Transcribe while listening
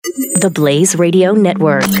The Blaze Radio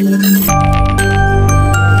Network.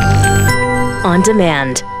 On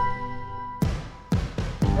demand.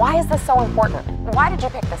 Why is this so important? Why did you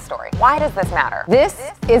pick this story? Why does this matter? This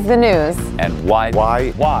is the news. And why?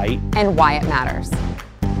 And why it matters.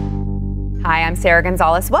 Hi, I'm Sarah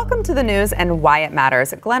Gonzalez. Welcome to the news and why it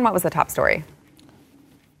matters. Glenn, what was the top story?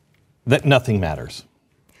 That nothing matters.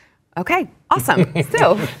 Okay, awesome.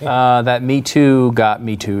 Stu. That Me Too got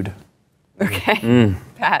Me Too'd. Okay.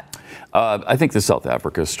 Pat. I think the South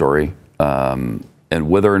Africa story and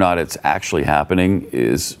whether or not it's actually happening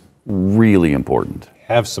is really important.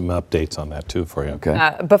 Have some updates on that too for you.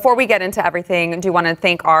 Okay. Before we get into everything, do you want to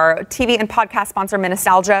thank our TV and podcast sponsor,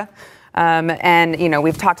 Nostalgia? And, you know,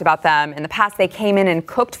 we've talked about them in the past. They came in and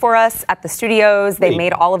cooked for us at the studios. They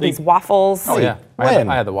made all of these waffles. Oh, yeah. I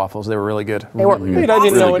had the waffles. They were really good. They were Wait, I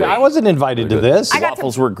didn't know it. I wasn't invited to this.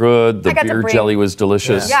 Waffles were good. The beer jelly was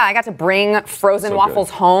delicious. Yeah, I got to bring frozen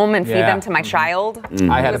waffles home and feed them to my child.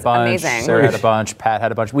 I had a bunch. Amazing. Sarah had a bunch. Pat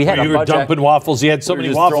had a bunch. We had a bunch. You were dumping waffles. You had so We were many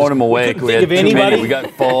just waffles. throwing them away. We couldn't We think had of too many. anybody. We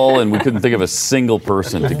got full, and we couldn't think of a single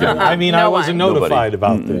person to give them. I mean, I wasn't notified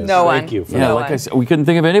about this. No one. Thank you for Yeah, that. like I said, we couldn't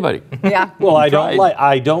think of anybody. Yeah. Well, I don't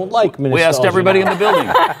like Nostalgia. We asked everybody in the building.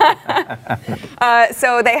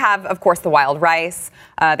 So they have, of course, the wild rice.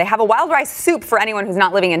 They have a wild rice soup for anyone who's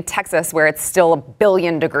not living in Texas where it's still 1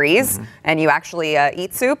 billion degrees and you actually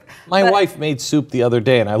eat soup. My wife made soup the other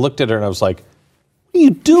day, and I looked at her and I was like, what are you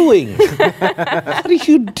doing? What are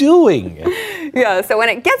you doing? Yeah, so when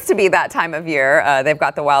it gets to be that time of year, they've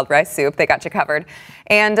got the wild rice soup. They got you covered.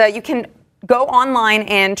 And you can go online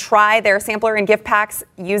and try their sampler and gift packs.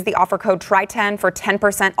 Use the offer code TRY10 for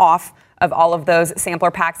 10% off of all of those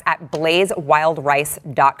sampler packs at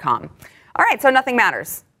blazewildrice.com. All right, so nothing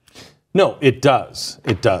matters. No, it does.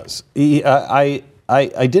 It does. I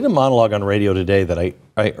did a monologue on radio today that I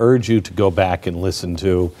urge you to go back and listen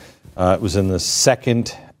to. It was in the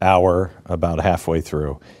second hour, about halfway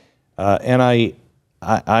through. And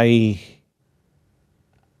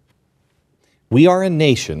we are a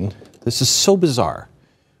nation. This is so bizarre.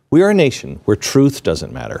 We are a nation where truth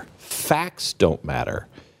doesn't matter. Facts don't matter.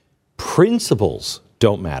 Principles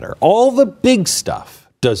don't matter. All the big stuff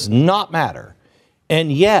does not matter.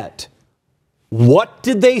 And yet, what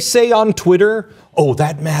did they say on Twitter? Oh,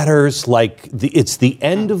 that matters. Like it's the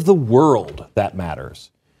end of the world that matters.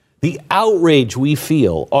 The outrage we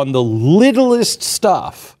feel on the littlest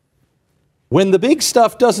stuff when the big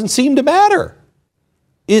stuff doesn't seem to matter.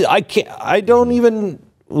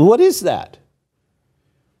 What is that?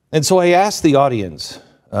 And so I asked the audience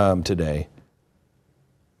today,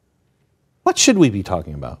 what should we be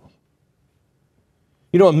talking about?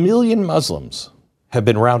 You know, 1 million Muslims have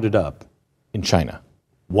been rounded up in China.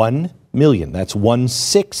 1 million. That's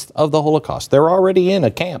 1/6 of the Holocaust. They're already in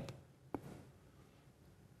a camp.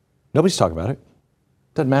 Nobody's talking about it.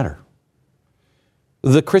 Doesn't matter.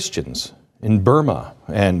 The Christians in Burma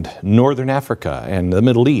and Northern Africa and the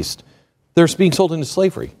Middle East, they're being sold into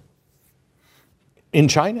slavery. In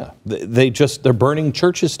China, they're burning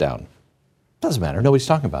churches down. Doesn't matter. Nobody's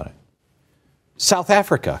talking about it. South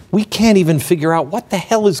Africa. We can't even figure out what the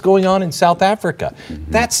hell is going on in South Africa. Mm-hmm.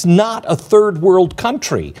 That's not a third world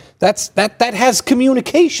country. That has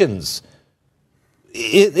communications.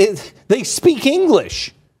 They speak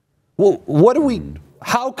English. Well,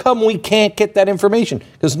 how come we can't get that information?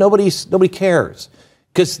 Because nobody cares.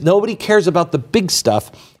 Because nobody cares about the big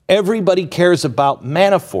stuff. Everybody cares about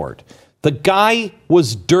Manafort. The guy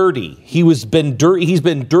was dirty. He's been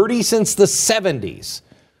dirty since the 70s.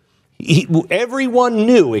 Everyone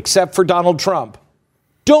knew, except for Donald Trump,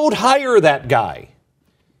 don't hire that guy.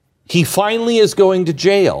 He finally is going to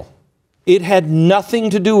jail. It had nothing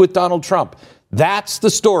to do with Donald Trump. That's the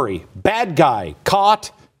story. Bad guy, caught,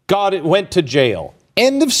 went to jail.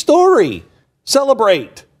 End of story.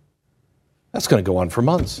 Celebrate. That's going to go on for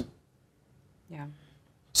months. Yeah.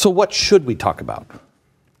 So what should we talk about?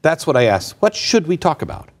 That's what I asked. What should we talk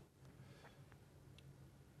about?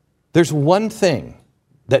 There's one thing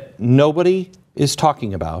that nobody is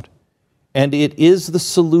talking about, and it is the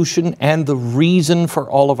solution and the reason for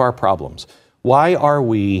all of our problems. Why are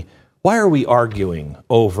we arguing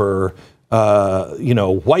over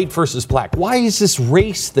white versus black? Why is this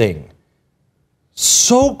race thing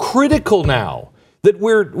so critical now that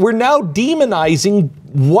we're now demonizing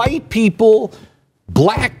white people,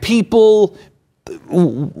 black people?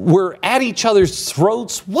 We're at each other's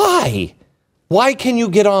throats. Why? Why can you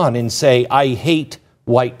get on and say, I hate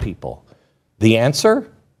white people? The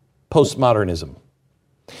answer? Postmodernism.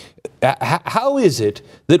 How is it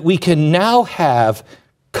that we can now have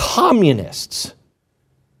communists?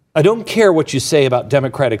 I don't care what you say about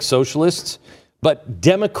democratic socialists, But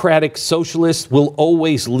democratic socialists will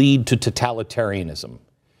always lead to totalitarianism.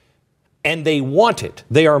 And they want it.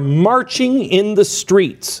 They are marching in the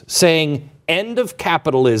streets saying, end of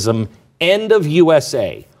capitalism, end of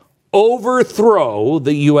USA, overthrow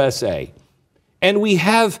the USA. And we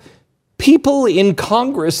have people in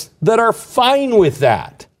Congress that are fine with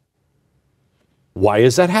that. Why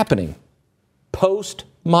is that happening?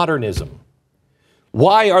 Postmodernism.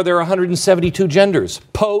 Why are there 172 genders?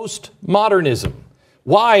 Postmodernism.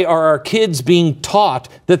 Why are our kids being taught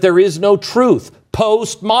that there is no truth?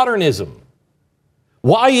 Postmodernism.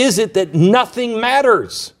 Why is it that nothing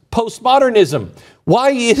matters? Postmodernism.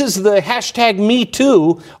 Why is the hashtag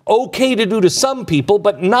 #MeToo okay to do to some people,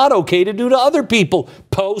 but not okay to do to other people?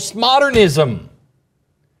 Postmodernism.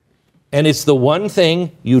 And it's the one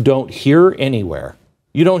thing you don't hear anywhere.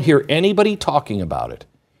 You don't hear anybody talking about it.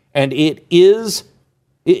 And it's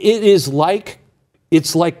like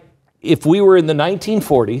if we were in the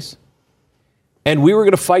 1940s and we were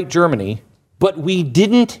going to fight Germany, but we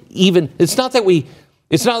didn't even, it's not that we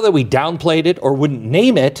downplayed it or wouldn't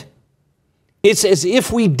name it. It's as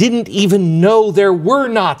if we didn't even know there were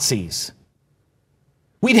Nazis.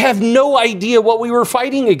 We'd have no idea what we were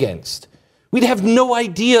fighting against. We'd have no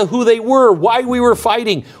idea who they were, why we were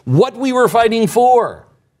fighting, what we were fighting for.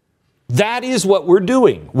 That is what we're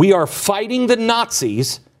doing. We are fighting the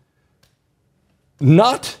Nazis,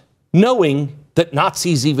 not knowing that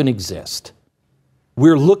Nazis even exist.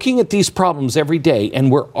 We're looking at these problems every day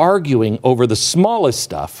and we're arguing over the smallest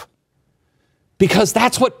stuff because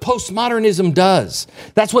that's what postmodernism does.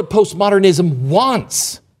 That's what postmodernism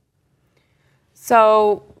wants.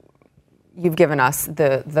 So you've given us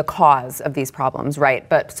the cause of these problems, right?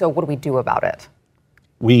 But so what do we do about it?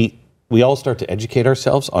 We all start to educate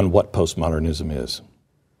ourselves on what postmodernism is.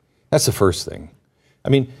 That's the first thing. I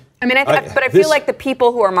feel like the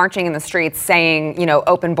people who are marching in the streets saying,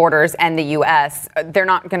 open borders and the U.S., they're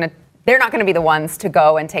not going to be the ones to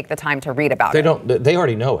go and take the time to read about it. They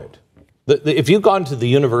already know it. If you've gone to the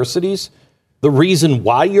universities, the reason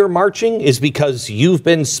why you're marching is because you've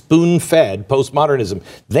been spoon-fed postmodernism.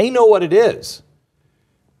 They know what it is.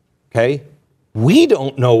 Okay? We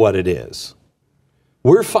don't know what it is.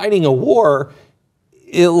 We're fighting a war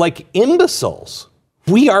like imbeciles.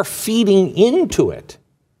 We are feeding into it.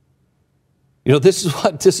 This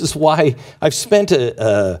is why I've spent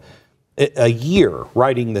a year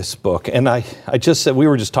writing this book. And I just said, we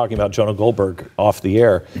were just talking about Jonah Goldberg off the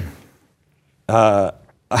air.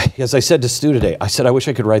 As I said to Stu today, I said, I wish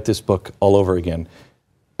I could write this book all over again.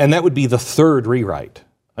 And that would be the third rewrite.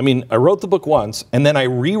 I wrote the book once, and then I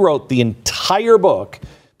rewrote the entire book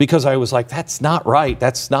because I was like, that's not right.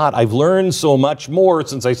 I've learned so much more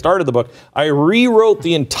since I started the book. I rewrote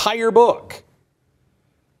the entire book.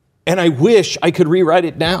 And I wish I could rewrite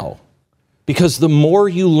it now. Because the more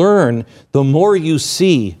you learn, the more you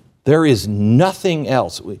see there is nothing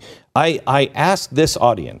else. I asked this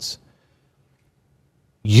audience,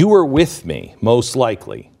 you were with me, most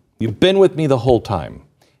likely. You've been with me the whole time.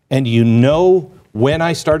 And when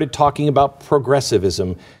I started talking about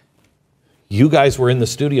progressivism, you guys were in the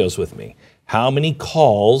studios with me. How many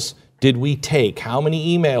calls did we take? How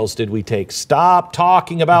many emails did we take? Stop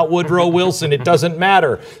talking about Woodrow Wilson. It doesn't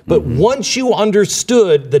matter. But once you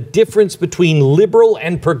understood the difference between liberal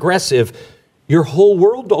and progressive, your whole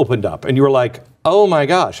world opened up. And you were like, oh my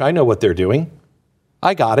gosh, I know what they're doing.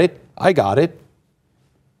 I got it.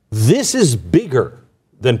 This is bigger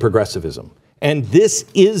than progressivism. And this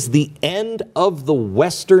is the end of the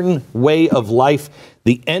Western way of life,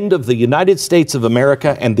 the end of the United States of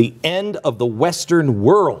America, and the end of the Western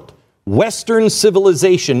world. Western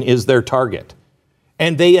civilization is their target.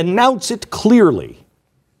 And they announce it clearly.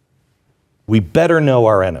 We better know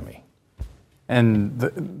our enemy. And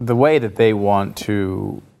the way that they want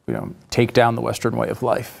to, take down the Western way of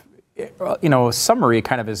life, a summary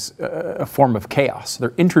kind of is a form of chaos.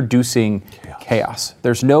 They're introducing chaos.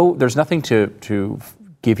 There's nothing to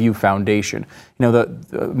give you foundation.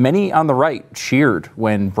 The many on the right cheered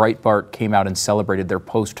when Breitbart came out and celebrated their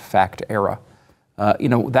post-fact era. That's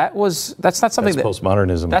not something that's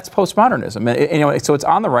postmodernism. That's postmodernism. So it's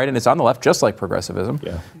on the right and it's on the left, just like progressivism.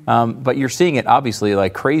 Yeah. But you're seeing it obviously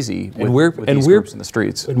like crazy with these groups in the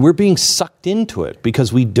streets. And we're being sucked into it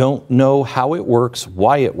because we don't know how it works,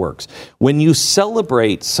 why it works. When you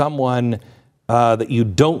celebrate someone that you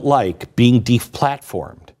don't like being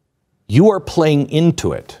deplatformed, you are playing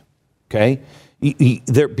into it. Okay?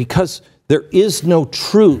 Because there is no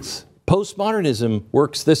truth. Postmodernism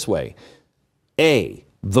works this way.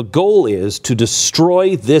 The goal is to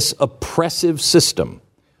destroy this oppressive system.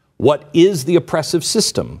 What is the oppressive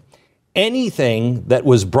system? anything that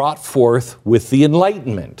was brought forth with the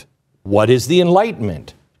Enlightenment. What is the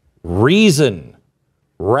Enlightenment? Reason,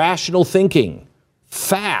 rational thinking,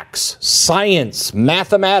 facts, science,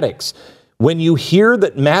 mathematics. When you hear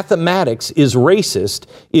that mathematics is racist,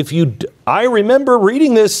 I remember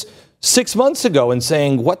reading this 6 months ago and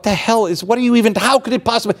saying, what how could it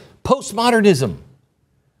possibly? Postmodernism.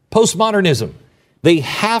 They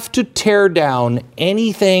have to tear down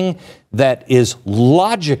anything that is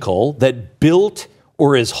logical, that built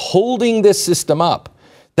or is holding this system up.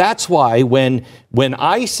 That's why when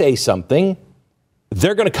I say something,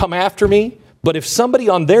 they're going to come after me. But if somebody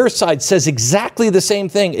on their side says exactly the same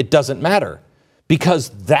thing, it doesn't matter, because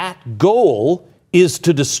that goal is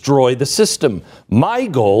to destroy the system. My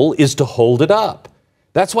goal is to hold it up.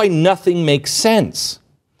 That's why nothing makes sense.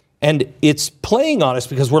 And it's playing on us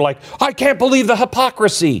because we're like, I can't believe the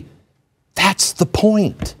hypocrisy. That's the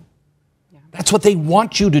point. That's what they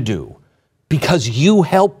want you to do, because you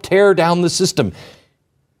help tear down the system.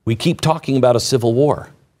 We keep talking about a civil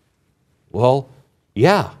war. Well,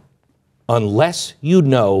 yeah, unless you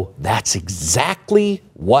know that's exactly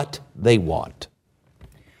what they want.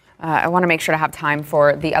 I want to make sure to have time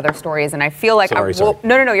for the other stories, and I feel like Sorry.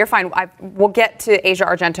 No, you're fine. We'll get to Asia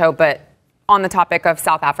Argento, but on the topic of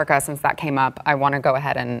South Africa, since that came up, I want to go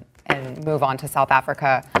ahead and move on to South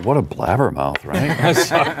Africa. What a blabbermouth,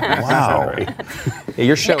 right? Wow. Yeah,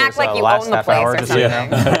 your show Act is like you last own the half place hour. or Just so you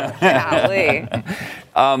something. know.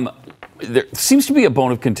 Golly. There seems to be a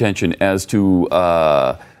bone of contention as to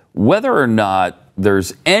whether or not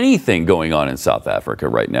there's anything going on in South Africa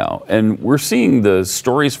right now. And we're seeing the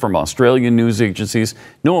stories from Australian news agencies,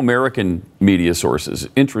 no American media sources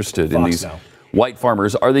interested in these white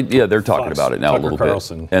farmers. Are they? Yeah, they're talking about it now Tucker a little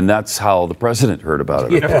Carlson. bit. And that's how the president heard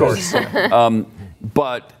about it. Yeah, of course.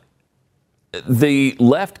 But the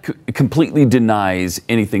left completely denies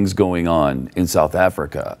anything's going on in South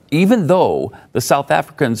Africa, even though the South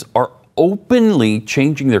Africans are openly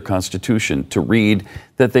changing their constitution to read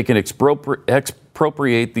that they can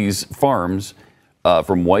expropriate these farms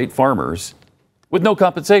from white farmers with no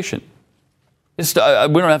compensation. We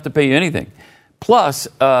don't have to pay you anything. Plus,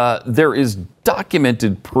 there is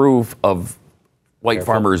documented proof of white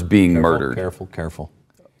farmers being murdered. Careful.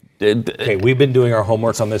 Okay, we've been doing our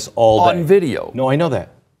homework on this all day. On video. No, I know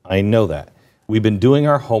that. We've been doing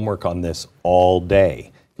our homework on this all day.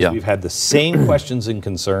 Yeah. We've had the same questions and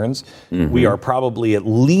concerns. Mm-hmm. We are probably at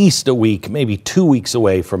least a week, maybe 2 weeks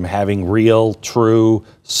away from having real, true,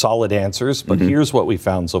 solid answers. But here's what we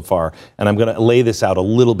found so far. And I'm going to lay this out a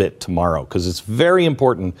little bit tomorrow, because it's very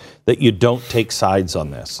important that you don't take sides on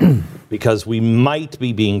this, because we might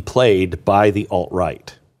be being played by the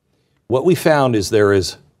alt-right. What we found is there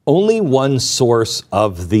is only one source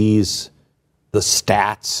of the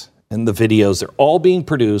stats and the videos. They're all being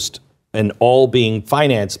produced and all being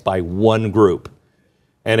financed by one group,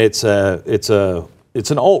 and it's an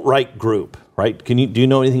alt-right group, right? Do you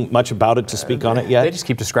know anything much about it to speak on it yet? They just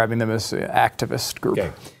keep describing them as an activist group.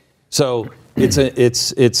 Okay, so it's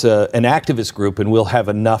an activist group, and we'll have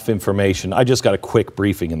enough information. I just got a quick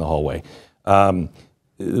briefing in the hallway.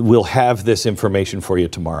 We'll have this information for you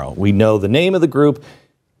tomorrow. We know the name of the group.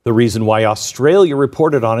 The reason why Australia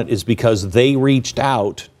reported on it is because they reached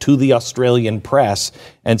out to the Australian press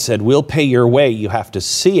and said, we'll pay your way, you have to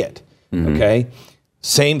see it, okay?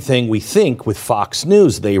 Same thing, we think, with Fox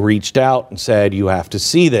News. They reached out and said, you have to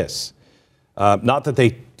see this. Not that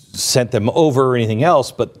they sent them over or anything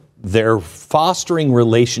else, but they're fostering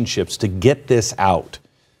relationships to get this out.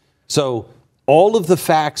 So all of the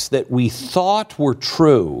facts that we thought were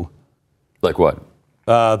true. Like what?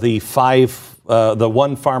 The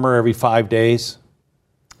one farmer every 5 days.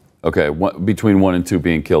 Okay, between 1 and 2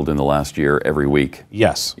 being killed in the last year every week.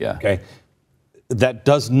 Yes. Yeah. Okay. That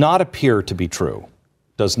does not appear to be true.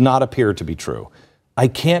 I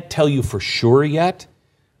can't tell you for sure yet.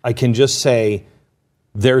 I can just say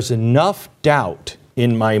there's enough doubt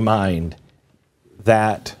in my mind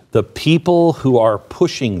that the people who are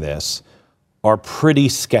pushing this are pretty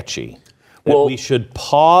sketchy. That we should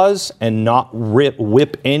pause and not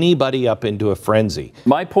whip anybody up into a frenzy.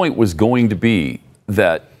 My point was going to be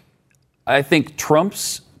that I think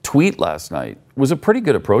Trump's tweet last night was a pretty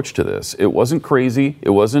good approach to this. It wasn't crazy.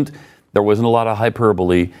 There wasn't a lot of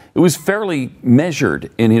hyperbole. It was fairly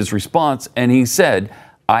measured in his response. And he said,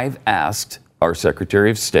 I've asked our Secretary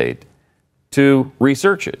of State to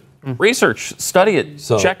research it. Research, study it,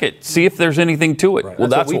 check it, see if there's anything to it. Right. Well,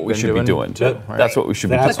 that's what we should be doing. That's what we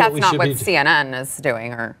should be doing. But that's not what CNN is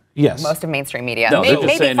doing, or most of mainstream media. No, they're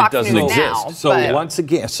just saying Fox it doesn't News exist. now, Once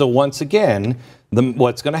again,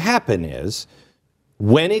 what's going to happen is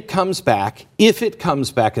When it comes back, if it comes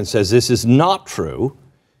back and says this is not true,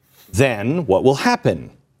 then what will happen?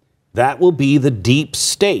 That will be the deep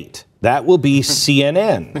state. That will be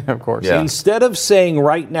CNN. Of course. Yeah. Instead of saying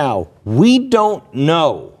right now, we don't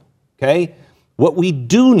know, okay? What we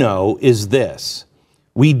do know is this.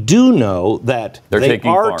 We do know that they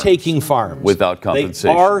are taking farms without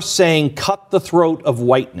compensation. They are saying cut the throat of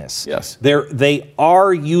whiteness. Yes. They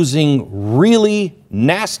are using really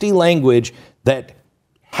nasty language that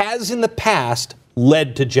has in the past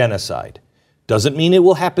led to genocide. Doesn't mean it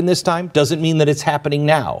will happen this time. Doesn't mean that it's happening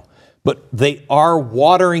now. But they are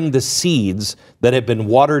watering the seeds that have been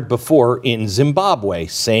watered before in Zimbabwe.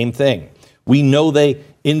 Same thing. We know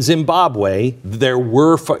in Zimbabwe,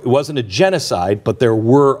 it wasn't a genocide, but there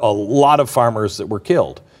were a lot of farmers that were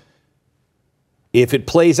killed. If it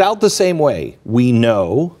plays out the same way, we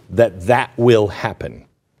know that will happen.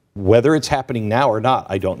 Whether it's happening now or not,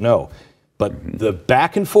 I don't know. But the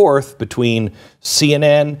back and forth between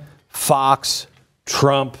CNN, Fox,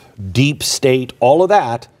 Trump, deep state, all of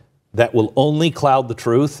that will only cloud the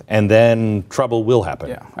truth, and then trouble will happen.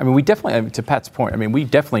 Yeah, I mean, we definitely, to Pat's point, we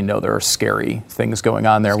definitely know there are scary things going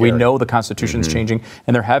on there. We know the Constitution's changing,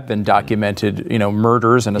 and there have been documented,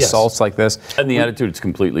 murders and assaults like this. And the attitude is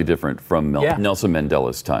completely different from Nelson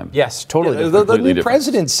Mandela's time. Yes, totally different. The new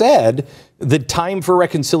president said the time for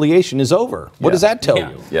reconciliation is over. What does that tell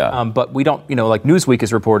you? Yeah. But we don't, like Newsweek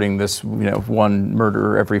is reporting this, one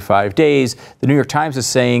murder every 5 days. The New York Times is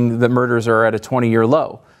saying the murders are at a 20-year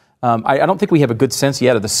low. I don't think we have a good sense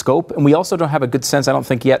yet of the scope, and we also don't have a good sense, I don't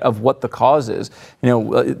think, yet of what the cause is.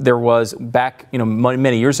 There was back,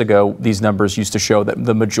 many years ago, these numbers used to show that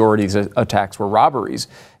the majority of these attacks were robberies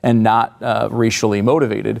and not racially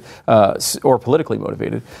motivated or politically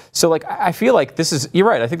motivated. So, I feel like you're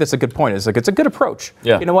right. I think that's a good point. It's a good approach.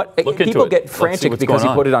 Yeah. You know what? People get frantic because he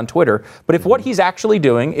put it on Twitter. But if what he's actually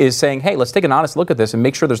doing is saying, hey, let's take an honest look at this and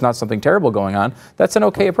make sure there's not something terrible going on, that's an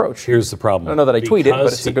okay approach. Here's the problem. I don't know that I tweeted,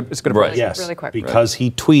 but it's a good approach. Yes, really quick. Because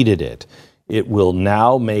he tweeted it. It will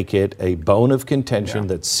now make it a bone of contention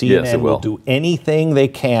that CNN will do anything they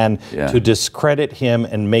can to discredit him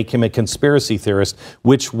and make him a conspiracy theorist,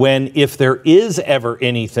 which if there is ever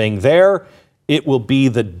anything there, it will be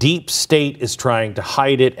the deep state is trying to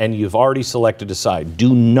hide it, and you've already selected a side.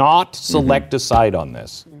 Do not select a side on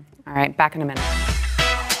this. All right, back in a minute.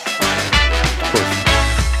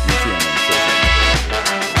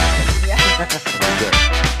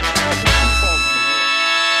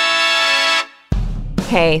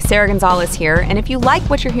 Hey, Sarah Gonzalez here, and if you like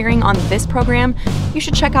what you're hearing on this program, you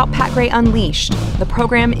should check out Pat Gray Unleashed. The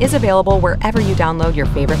program is available wherever you download your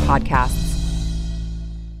favorite podcasts.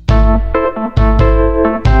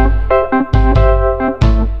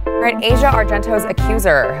 All right, Asia Argento's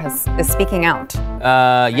Accuser is speaking out.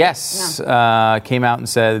 Yes, came out and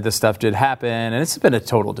said this stuff did happen, and it's been a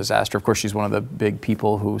total disaster. Of course, she's one of the big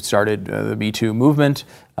people who started the Me Too movement.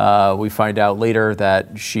 We find out later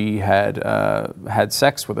that she had had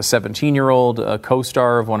sex with a 17-year-old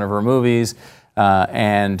co-star of one of her movies.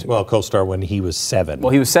 Co-star when he was 7.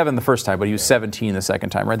 Well, he was 7 the first time, but he was 17 the second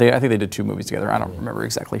time, right? I think they did 2 movies together. I don't remember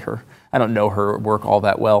exactly her. I don't know her work all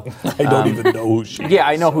that well. I don't even know who she is. Yeah,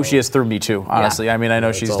 I know who she is through Me Too, honestly. Yeah. I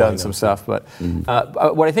know she's done some stuff, but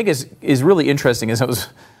what I think is really interesting is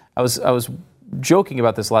I was joking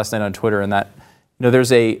about this last night on Twitter, and that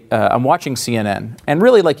there's I'm watching CNN, and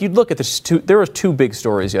really, you'd look at there were 2 big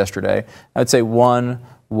stories yesterday. I'd say one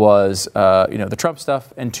was the Trump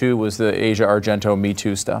stuff, and 2 was the Asia Argento Me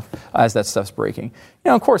Too stuff, as that stuff's breaking.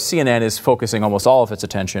 Of course, CNN is focusing almost all of its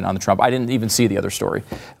attention on the Trump. I didn't even see the other story.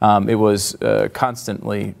 It was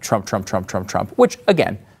constantly Trump, which,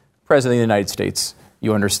 again, President of the United States,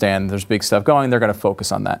 you understand there's big stuff going, they're going to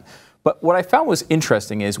focus on that. But what I found was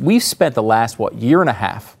interesting is we've spent the last, year and a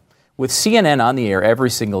half with CNN on the air every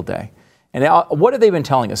single day. And what have they been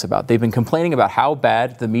telling us about? They've been complaining about how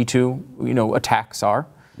bad the Me Too, attacks are.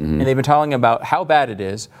 And they've been talking about how bad it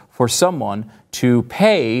is for someone to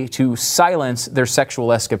pay to silence their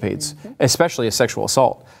sexual escapades, especially a sexual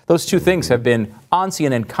assault. Those 2 things have been on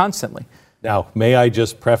CNN constantly. Now, may I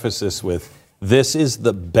just preface this with, this is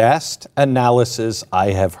the best analysis I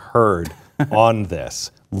have heard on this.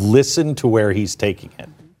 Listen to where he's taking it.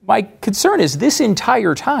 My concern is this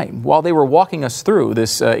entire time, while they were walking us through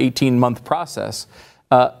this 18-month process,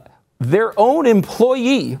 their own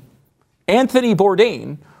employee, Anthony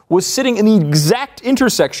Bourdain, was sitting in the exact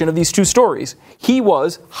intersection of these 2 stories. He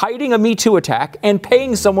was hiding a Me Too attack and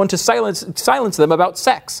paying someone to silence them about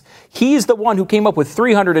sex. He's the one who came up with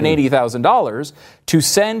 $380,000 to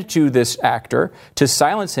send to this actor to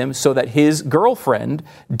silence him so that his girlfriend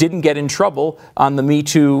didn't get in trouble on the Me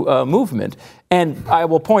Too movement. And I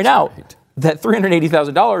will point out that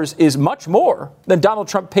 $380,000 is much more than Donald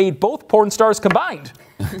Trump paid both porn stars combined.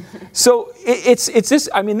 So it's this.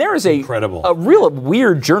 I mean, there is a real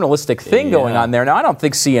weird journalistic thing going on there. Now, I don't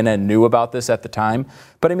think CNN knew about this at the time,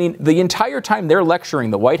 but I mean, the entire time they're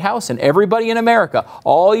lecturing the White House and everybody in America,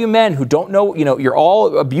 all you men who don't know, you're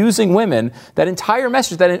all abusing women. That entire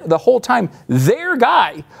message, that the whole time, their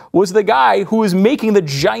guy was the guy who was making the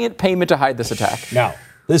giant payment to hide this attack. Now,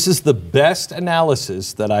 this is the best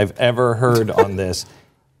analysis that I've ever heard on this.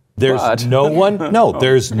 There's no one in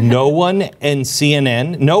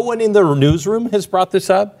CNN, no one in the newsroom has brought this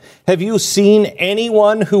up. Have you seen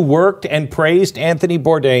anyone who worked and praised Anthony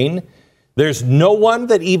Bourdain? There's no one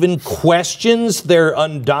that even questions their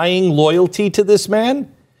undying loyalty to this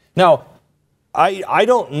man. Now, I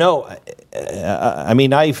don't know. I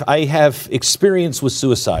mean, I have experience with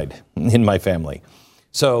suicide in my family.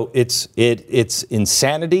 So it's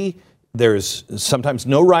insanity. There's sometimes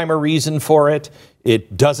no rhyme or reason for it.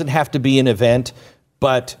 It doesn't have to be an event.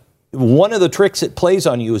 But one of the tricks it plays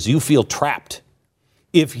on you is you feel trapped.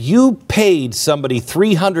 If you paid somebody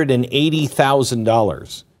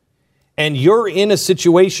 $380,000 and you're in a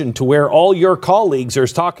situation to where all your colleagues are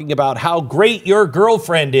talking about how great your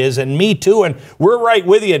girlfriend is and me too, and we're right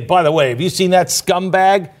with you. And by the way, have you seen that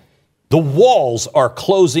scumbag? The walls are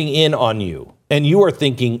closing in on you. And you are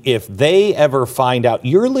thinking, if they ever find out,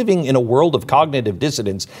 you're living in a world of cognitive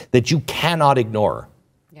dissonance that you cannot ignore.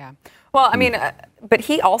 Yeah. Well, I mean, but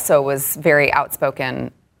he also was very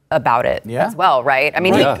outspoken about it as well, right? I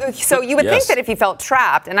mean, so you would think that if he felt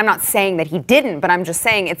trapped, and I'm not saying that he didn't, but I'm just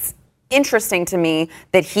saying it's interesting to me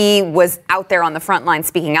that he was out there on the front line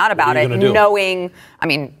speaking out about it, knowing, I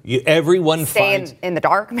mean, everyone finds in the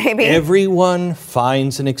dark, maybe. Everyone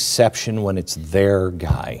finds an exception when it's their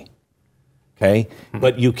guy. Okay,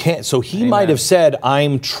 but you can't. So he might have said,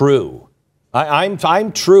 "I'm true.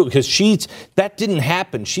 I'm true," because that didn't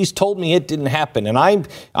happen. She's told me it didn't happen, and I'm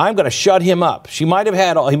going to shut him up. He might have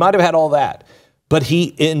had all that, but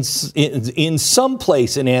he in some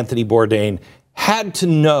place in Anthony Bourdain had to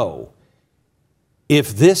know,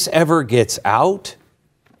 if this ever gets out,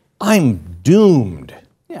 I'm doomed.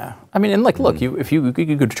 Yeah, I mean, and look, if you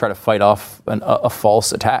could try to fight off a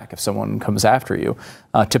false attack if someone comes after you,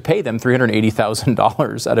 to pay them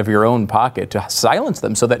 $380,000 out of your own pocket to silence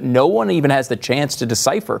them so that no one even has the chance to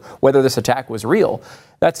decipher whether this attack was real.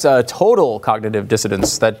 That's a total cognitive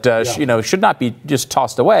dissonance that should not be just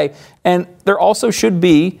tossed away. And there also should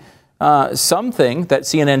be something that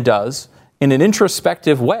CNN does in an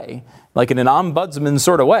introspective way, like in an ombudsman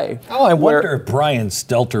sort of way. Oh, I wonder if Brian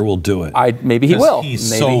Stelter will do it. Maybe he will.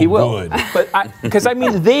 Maybe he will. Good. But because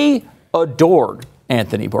they adored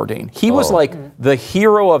Anthony Bourdain. He was like the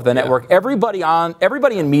hero of the network. Everybody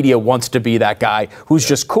in media wants to be that guy who's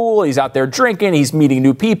just cool. He's out there drinking. He's meeting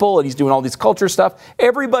new people, and he's doing all this culture stuff.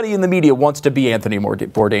 Everybody in the media wants to be Anthony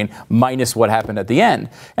Bourdain, minus what happened at the end.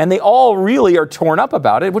 And they all really are torn up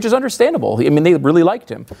about it, which is understandable. I mean, they really liked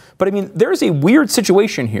him. But I mean, there's a weird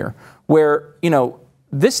situation here where,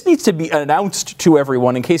 this needs to be announced to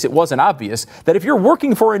everyone in case it wasn't obvious, that if you're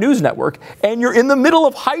working for a news network and you're in the middle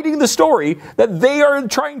of hiding the story that they are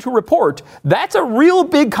trying to report, that's a real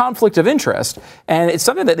big conflict of interest. And it's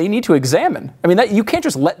something that they need to examine. I mean, you can't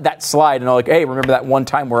just let that slide and hey, remember that one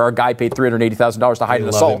time where our guy paid $380,000 to hide an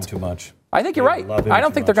assault? They love him too much. I think you're right. I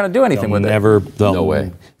don't think they're going to do anything with it. No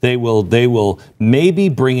way. They will maybe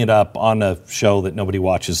bring it up on a show that nobody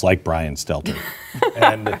watches, like Brian Stelter.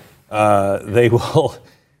 And they will.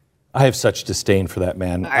 I have such disdain for that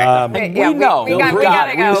man. We know. We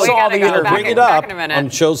gotta go. We saw the interview. Bring it up on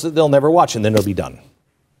shows that they'll never watch, and then it'll be done.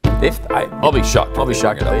 I'll be shocked. I'll be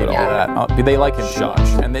shocked if they do that. They like him too much,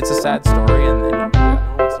 and it's a sad story.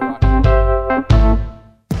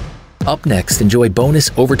 Up next, enjoy bonus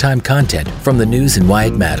overtime content from the news and why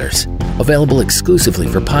it matters. Available exclusively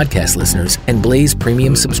for podcast listeners and Blaze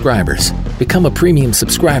Premium subscribers. Become a premium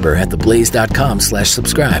subscriber at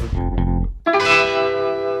theblaze.com/subscribe.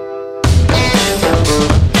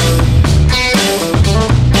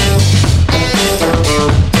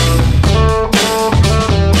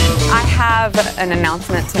 An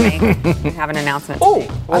announcement to make. I have an announcement to make.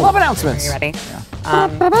 I love announcements. Are you ready?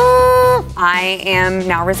 I am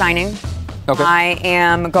now resigning. Okay. I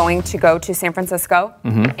am going to go to San Francisco,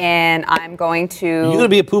 and I'm going to... You're going to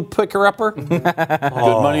be a poop picker-upper? Good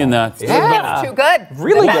money in that. Yeah, it's too good.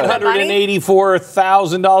 Really good.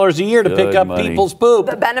 $184,000 a year to pick up people's poop.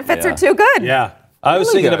 The benefits are too good. Yeah. I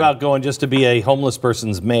was thinking about going just to be a homeless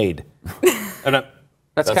person's maid. And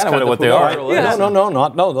That's kind of what they are. Yeah,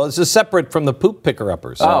 no. This is separate from the poop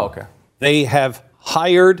picker-uppers. Oh, okay. They have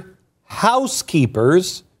hired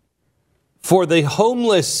housekeepers for the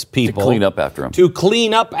homeless people to clean up after them. To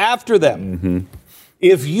clean up after them. Mm-hmm.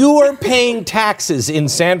 If you are paying taxes in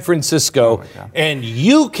San Francisco and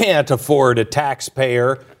you can't afford a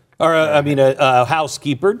taxpayer, or a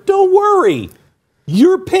housekeeper, don't worry.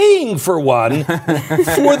 You're paying for one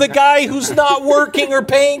for the guy who's not working or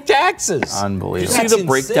paying taxes. Unbelievable. You see the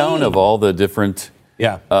breakdown of all the different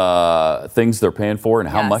things they're paying for and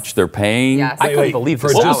how much they're paying? Yes. I couldn't believe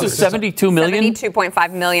for what was it, $72 million?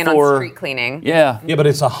 $72.5 million for on street cleaning. Yeah. Yeah, but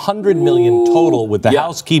it's $100 million total with the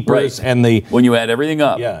housekeepers and the... When you add everything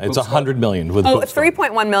up. Yeah, it's $100 million with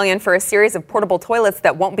 $3.1 million for a series of portable toilets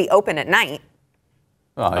that won't be open at night.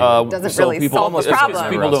 Doesn't really solve the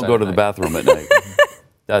problem. People don't go to the bathroom at night.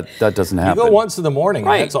 That doesn't happen. You go once in the morning,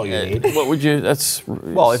 right. That's all you need. What would you? That's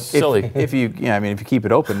silly. If you keep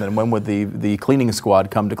it open, then when would the cleaning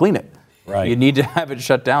squad come to clean it? Right. You need to have it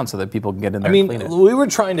shut down so that people can get in there and clean it. We were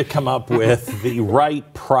trying to come up with the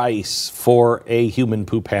right price for a human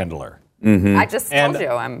poop handler. Mm-hmm. I just told you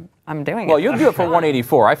I'm doing it. Well, you'll do it for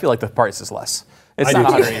 $184. I feel like the price is less. It's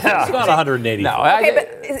not $184. It's not $184. No, okay,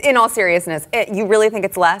 but in all seriousness, you really think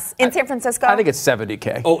it's less in San Francisco? I think it's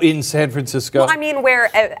 $70K. Oh, in San Francisco? Well, I mean,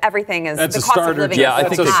 where everything is, That's the a cost starter of living Yeah, is I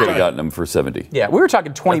think so they high. could have gotten them for 70. Yeah, we were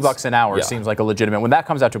talking $20 an hour. Seems like a legitimate. When that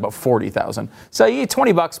comes out to about $40,000, so you get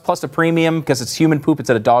 $20 plus a premium because it's human poop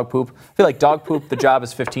instead of dog poop. I feel like dog poop, the job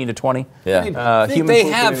is 15 to 20. Yeah, human they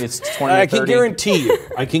poop, have. maybe it's 20 I to 30.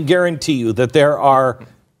 can guarantee you that there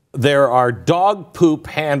are dog poop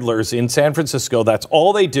handlers in San Francisco. That's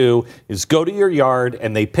all they do is go to your yard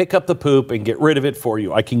and they pick up the poop and get rid of it for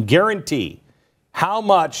you. I can guarantee. How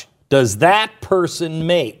much does that person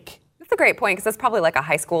make? That's a great point because that's probably like a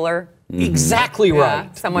high schooler. Mm-hmm. Exactly right.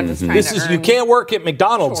 Yeah, someone just trying This to is earn you can't work at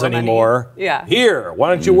McDonald's chore money. anymore. Yeah. Here, why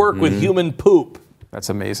don't you work with human poop? That's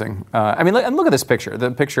amazing. And look at this picture.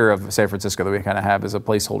 The picture of San Francisco that we kind of have as a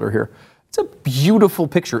placeholder here. It's a beautiful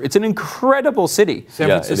picture. It's an incredible city. San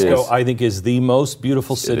Francisco, I think, is the most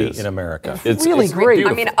beautiful city in America. It's really great.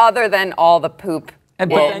 Beautiful. I mean, other than all the poop.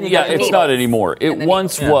 It's not anymore. It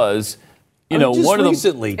once was. Just one of them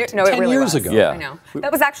recently, it 10 really years was. ago. Yeah. I know.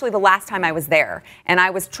 That was actually the last time I was there, and I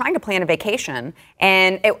was trying to plan a vacation,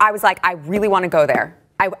 and I was like, I really want to go there.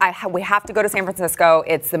 We have to go to San Francisco.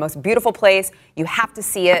 It's the most beautiful place. You have to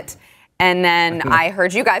see it. And then I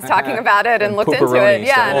heard you guys talking about it and looked into it.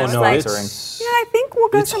 Yeah, and I was like, I think we'll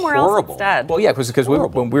go somewhere else instead. Well, yeah, because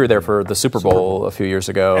when we were there for the Super Bowl a few years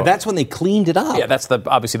ago. And that's when they cleaned it up. Yeah, that's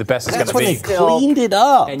obviously the best it's going to be. That's when they cleaned it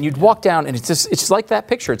up. And you'd walk down, and it's like that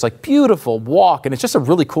picture. It's like beautiful walk, and it's just a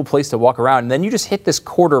really cool place to walk around. And then you just hit this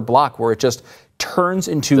quarter block where it just turns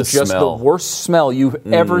into the worst smell you've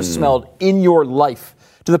ever smelled in your life.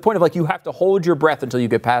 To the point of like you have to hold your breath until you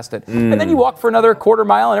get past it. And then you walk for another quarter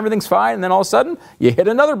mile and everything's fine. And then all of a sudden you hit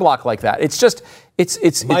another block like that. It's just, it's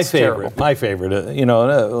terrible. My favorite,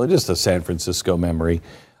 just a San Francisco memory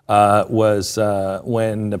was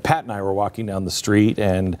when Pat and I were walking down the street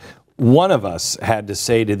and one of us had to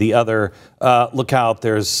say to the other, look out,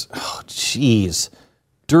 there's,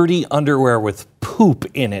 dirty underwear with poop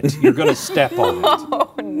in it. You're going to step on it.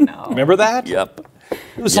 Oh, no. Remember that? Yep.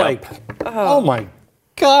 It was like, oh my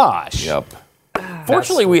gosh. Yep.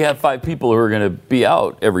 Fortunately, we have 5 people who are going to be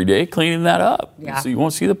out every day cleaning that up. Yeah. So you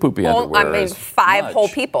won't see the poopy underwear. I mean, 5 whole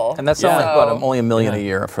people. And that's only $1 million a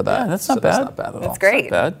year for that. Yeah, that's not bad. That's not bad at all. That's great.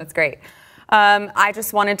 It's not bad. That's great. I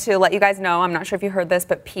just wanted to let you guys know, I'm not sure if you heard this,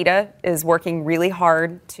 but PETA is working really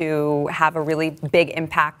hard to have a really big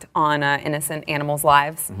impact on innocent animals'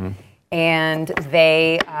 lives. Mm-hmm. And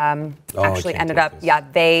they actually ended up,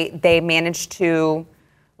 they managed to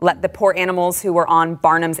let the poor animals who were on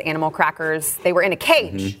Barnum's animal crackers, they were in a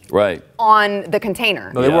cage on the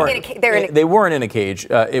container. No, they weren't. They weren't in a cage.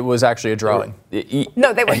 It was actually a drawing.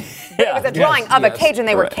 No, they were. It was a drawing of a cage, and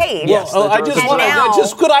they were caged.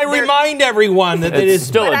 Could I remind everyone that it is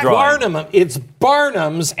still a drawing. Barnum. It's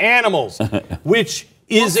Barnum's Animals, which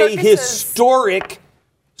is a historic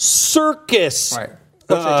circus. Right. Which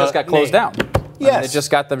they just got closed down. Yes. They just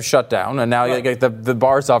got them shut down, and now you get the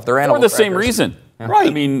bars off their animals. For the same reason. Right.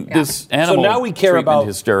 I mean, this animal now we care about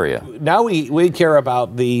hysteria. Now we care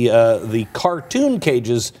about the cartoon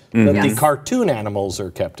cages that the cartoon animals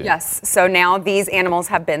are kept in. Yes. So now these animals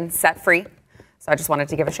have been set free. So I just wanted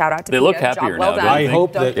to give a shout out to They PETA. look happier well now. done. I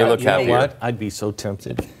hope that they look you know happier. what? I'd be so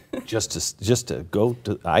tempted just to go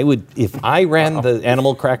to. I would if I ran the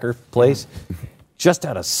animal cracker place, just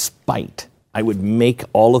out of spite. I would make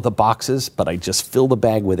all of the boxes, but I'd just fill the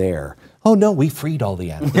bag with air. Oh, no, we freed all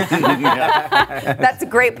the animals. That's a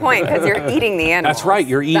great point because you're eating the animals. That's right.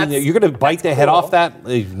 You're eating it. You're going to bite the head off that?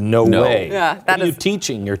 No way. Yeah, what are you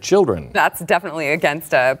teaching your children? That's definitely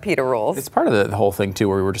against PETA rules. It's part of the whole thing, too,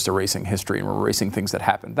 where we were just erasing history and we're erasing things that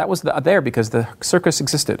happened. That was there because the circus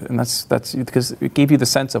existed, and that's because it gave you the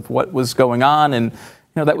sense of what was going on, and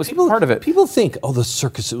that was part of it. People think, oh, the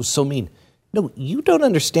circus, it was so mean. No, you don't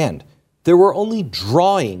understand. There were only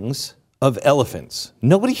drawings of elephants.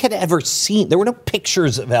 Nobody had ever seen, there were no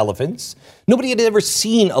pictures of elephants. Nobody had ever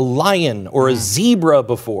seen a lion or a zebra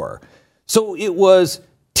before. So it was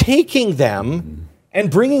taking them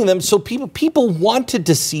and bringing them, so people wanted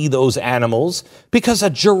to see those animals because a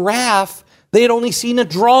giraffe, they had only seen a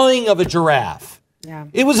drawing of a giraffe. Yeah.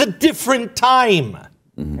 It was a different time.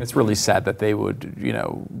 It's really sad that they would,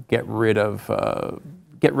 get rid of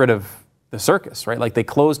the circus, right? Like they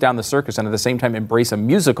closed down the circus and at the same time embrace a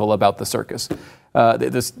musical about the circus. What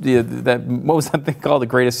was that thing called? The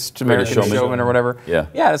Greatest American Showman or whatever? Yeah.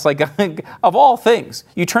 Yeah, it's like, of all things,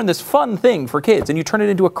 you turn this fun thing for kids and you turn it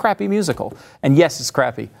into a crappy musical. And yes, it's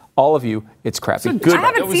crappy. All of you, it's crappy. I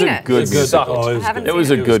haven't seen it. Good musical. It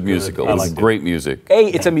was a good musical. It was great music.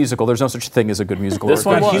 It's a musical. There's no such thing as a good musical. This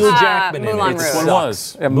one was. Hugh Jackman in Moulin it. Rouge. This one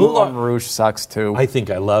was. Yeah, Moulin Rouge sucks too. I think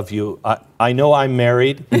I love you. I know I'm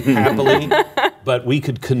married happily, but we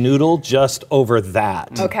could canoodle just over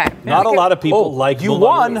that. Okay. Not a lot of people like you Moulin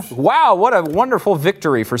won. Rouge. Wow, what a wonderful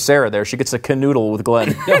victory for Sarah there. She gets a canoodle with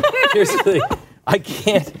Glenn. Here's the thing. I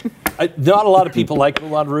can't. Not a lot of people like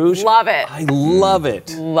Moulin Rouge. Love it. I love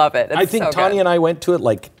it. Love it. It's I think so Tanya good. and I went to it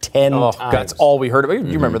like 10 times. That's all we heard about.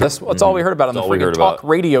 You remember this? That's all we heard about on the freaking talk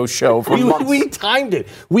radio show for months. We timed it.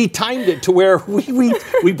 We timed it to where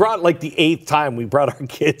we brought like the 8th time. We brought our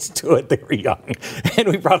kids to it. They were young. And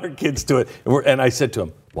we brought our kids to it. And I said to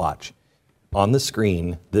them, watch. On the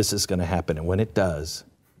screen, this is going to happen. And when it does,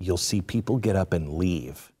 you'll see people get up and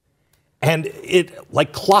leave. And it,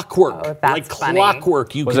 like clockwork. Oh, that's funny.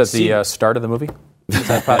 Clockwork. You Was could that see. the start of the movie? Is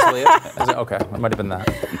that possibly it? Okay, it might have been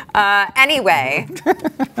that. Anyway,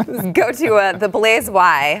 go to the Blaze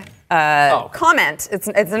Y comment. It's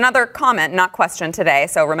another comment, not question today.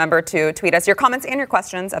 So remember to tweet us your comments and your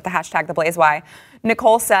questions at the hashtag #TheBlazeY.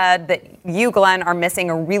 Nicole said that you, Glenn, are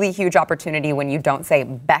missing a really huge opportunity when you don't say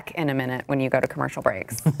Beck in a minute when you go to commercial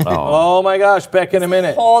breaks. Oh my gosh, Beck in a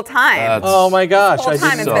minute. Whole time. Oh my gosh. Whole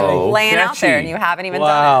time it's been laying out there and you haven't even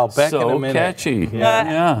wow, done it. Beck in a So minute. catchy.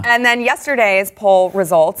 Yeah. And then yesterday's poll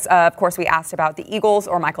results, of course, we asked about the Eagles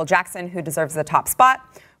or Michael Jackson, who deserves the top spot.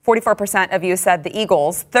 44% of you said the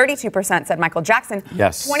Eagles. 32% said Michael Jackson.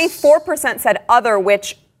 Yes. 24% said other,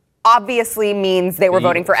 which obviously means they were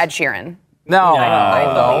voting for Ed Sheeran. No.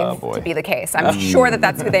 I believe to be the case. I'm sure that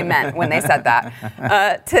that's who they meant when they said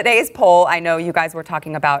that. Today's poll, I know you guys were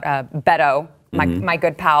talking about Beto, my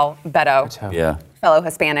good pal Beto, Yeah. fellow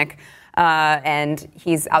Hispanic. And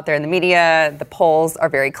he's out there in the media. The polls are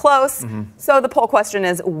very close. So the poll question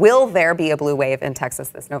is, will there be a blue wave in Texas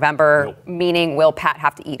this November? Nope. Meaning, will Pat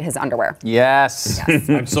have to eat his underwear? Yes.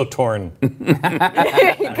 I'm so torn. You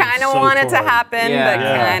kind of want it to torn. happen, but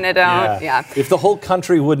kind of don't. Yeah. If the whole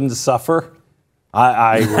country wouldn't suffer,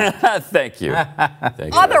 I would. Thank you.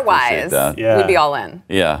 Thank you. I Otherwise, appreciate that. Yeah. we'd be all in.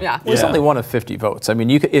 Yeah. Yeah. Well, it's only one of 50 votes. I mean,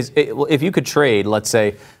 if you could trade, let's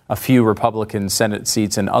say, a few Republican Senate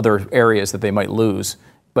seats in other areas that they might lose,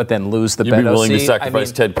 but then lose the You'd be Beto willing to seat,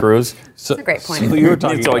 sacrifice Ted Cruz? So, That's a great point. So you were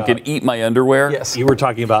talking So I about, could eat my underwear? Yes. You were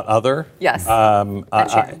talking about other? Yes.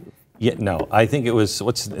 Yeah, no. I think it was,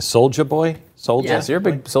 Soulja Boy? Soulja? Yes, you're a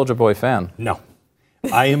big Soulja Boy fan. No.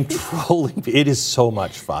 I am trolling. It is so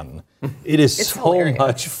much fun. It is It's so hilarious.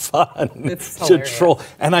 much fun It's to hilarious. troll.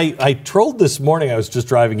 And I trolled this morning. I was just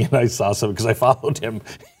driving in. I saw something because I followed him.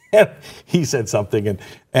 And he said something.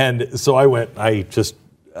 And so I went,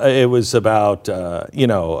 it was about, about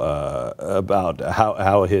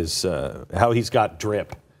how he's got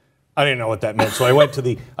drip. I didn't know what that meant. So I went to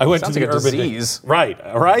the Sounds like a urban disease. Right.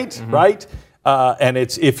 And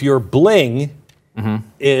it's if your bling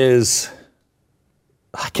is,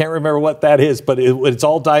 I can't remember what that is, but it's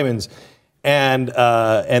all diamonds. And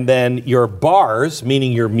then your bars,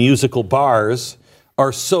 meaning your musical bars,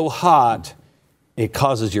 are so hot, it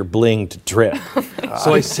causes your bling to drip.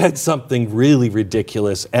 So I said something really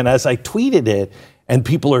ridiculous. And as I tweeted it, and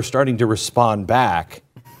people are starting to respond back,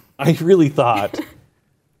 I really thought,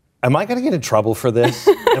 am I going to get in trouble for this?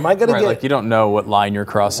 Am I going to Right, get... like you don't know what line you're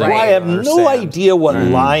crossing. Well, I have or no sand. idea what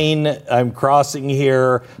line I'm crossing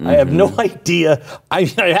here. I have no idea. I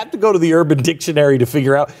have to go to the Urban Dictionary to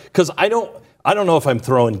figure out, because I don't I don't know if I'm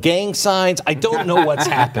throwing gang signs. I don't know what's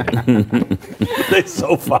happening. It's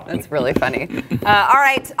so fun. That's really funny. All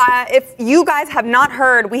right. If you guys have not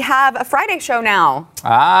heard, we have a Friday show now.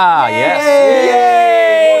 Yes.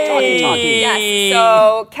 Yay! More talkie. Yes.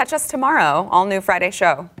 So catch us tomorrow. All new Friday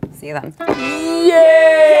show. See you then.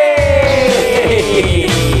 Yay!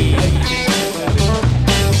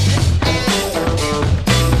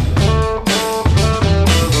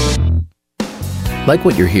 Like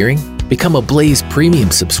what you're hearing? Become a Blaze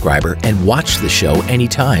Premium subscriber and watch the show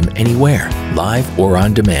anytime, anywhere, live or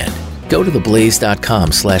on demand. Go to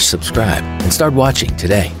theblaze.com/subscribe and start watching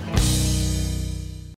today.